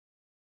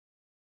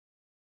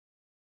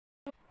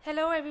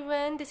Hello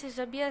everyone, this is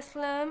Rabbia.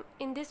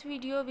 In this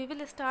video, we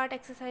will start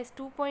exercise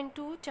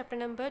 2.2, chapter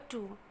number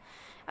 2.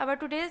 Our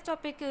today's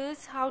topic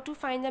is how to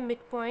find the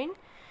midpoint.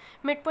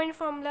 Midpoint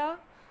formula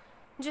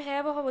जो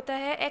है वो होता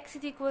है x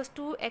is equals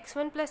to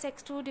x1 plus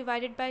x2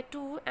 divided by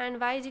 2 and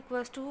y is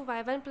equals to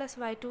y1 plus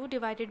y2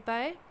 divided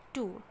by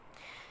 2.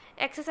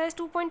 Exercise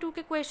 2.2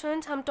 के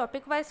questions हम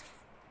topic wise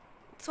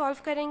solve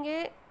करेंगे,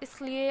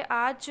 इसलिए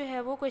आज जो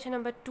है वो क्वेश्चन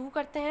नंबर 2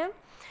 करते हैं.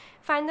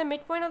 Find the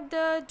midpoint of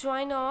the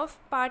join of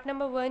part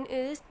number 1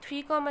 is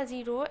 3,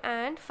 0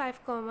 and 5,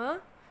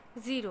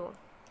 0.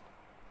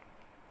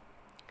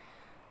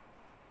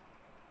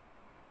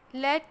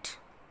 Let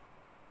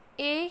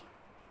A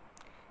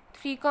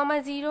 3,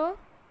 0,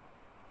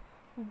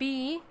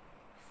 B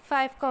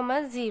 5,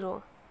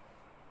 0.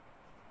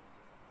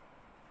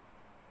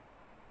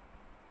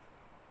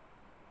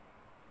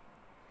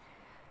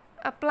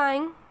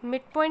 Applying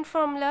midpoint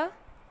formula,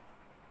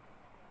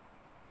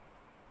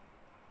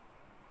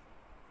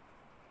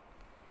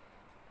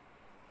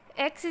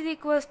 x is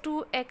equals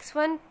to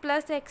x1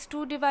 plus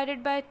x2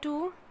 divided by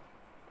 2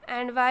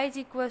 and y is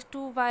equals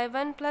to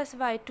y1 plus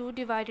y2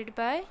 divided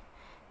by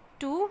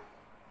 2.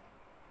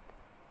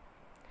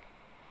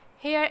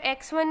 Here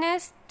x1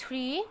 is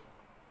 3,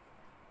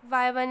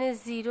 y1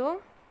 is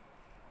 0,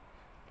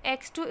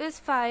 x2 is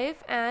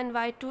 5 and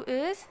y2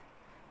 is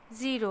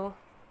 0.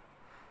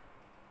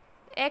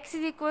 X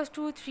is equals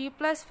to 3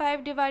 plus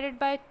 5 divided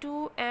by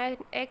 2 and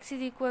x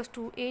is equals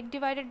to 8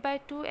 divided by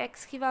 2.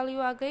 X की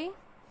value आ गई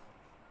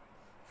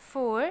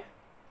 4.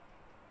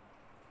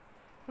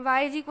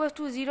 Y is equals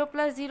to 0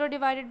 plus 0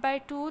 divided by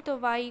 2, तो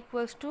y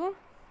equals to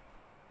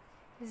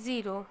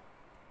 0.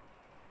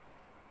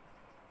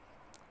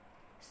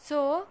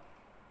 So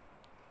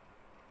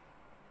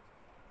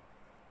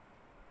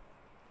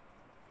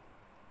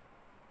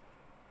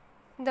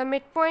the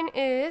midpoint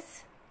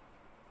is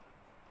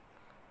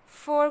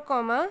 4,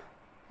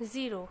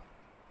 0.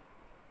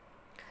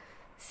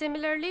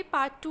 Similarly,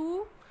 part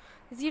 2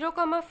 0,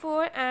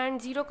 4 and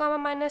 0,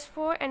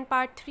 -4 and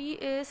part 3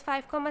 is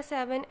 5,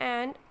 7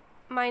 and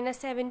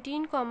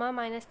 -17,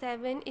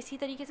 -7. इसी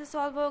तरीके से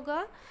solve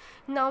होगा.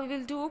 Now we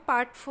will do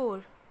part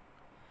 4.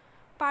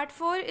 Part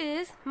 4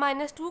 is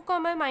 -2,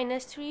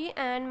 -3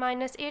 and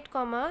 -8,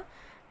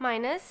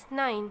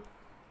 -9.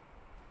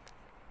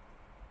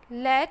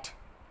 Let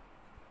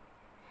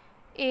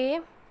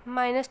A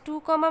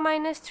 -2,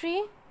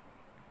 -3,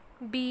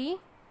 B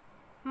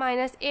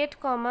 -8,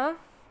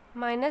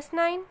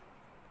 -9.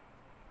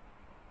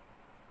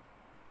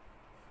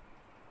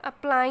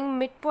 Applying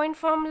midpoint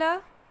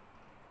formula,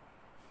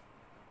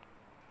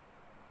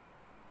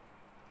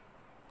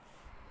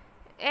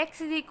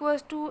 x is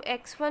equals to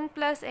x1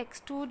 plus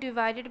x2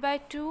 divided by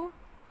 2,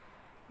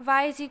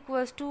 y is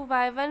equals to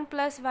y1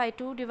 plus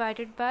y2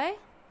 divided by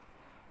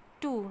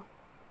 2.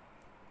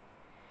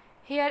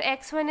 Here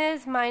x1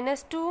 is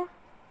 -2,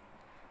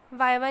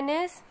 y1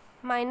 is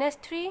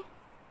 -3,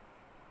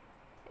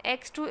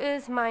 x2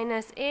 is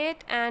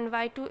 -8 and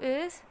y2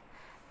 is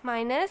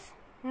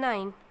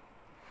 -9.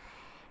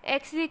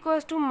 X is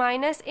equals to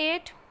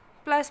 -8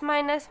 plus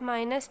minus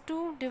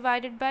 -2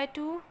 divided by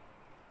 2.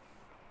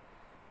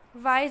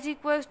 Y is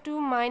equals to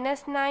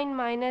 -9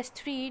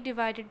 -3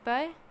 divided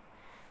by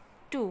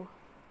 2.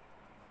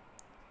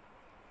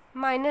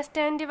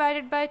 -10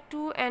 divided by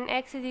 2 and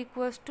x is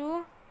equals to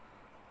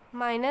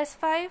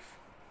 -5.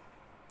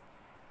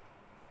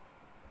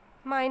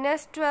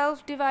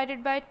 -12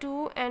 divided by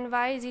 2 and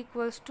y is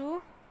equals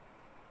to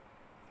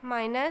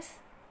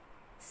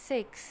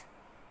 -6.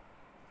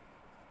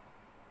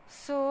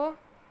 So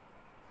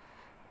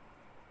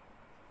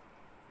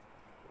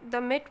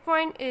the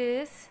midpoint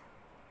is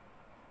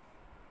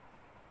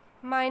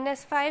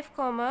 -5,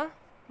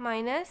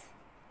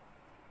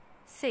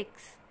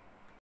 -6.